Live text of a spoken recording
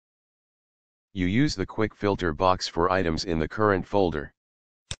You use the quick filter box for items in the current folder.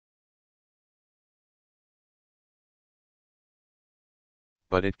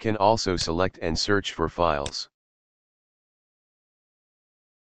 But it can also select and search for files.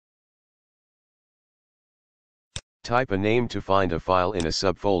 Type a name to find a file in a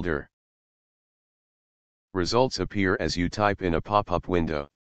subfolder. Results appear as you type in a pop-up window.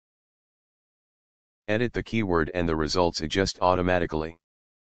 Edit the keyword and the results adjust automatically.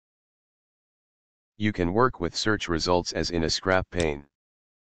 You can work with search results as in a scrap pane.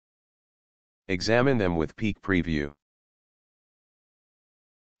 Examine them with Peek Preview.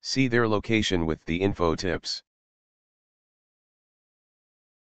 See their location with the info tips.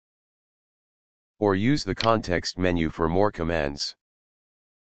 Or use the context menu for more commands.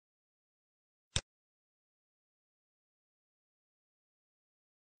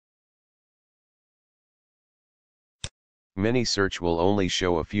 Many search will only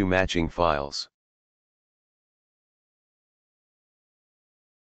show a few matching files.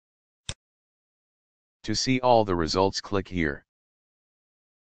 To see all the results, click here.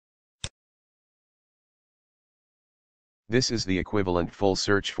 This is the equivalent full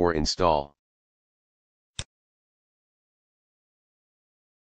search for install.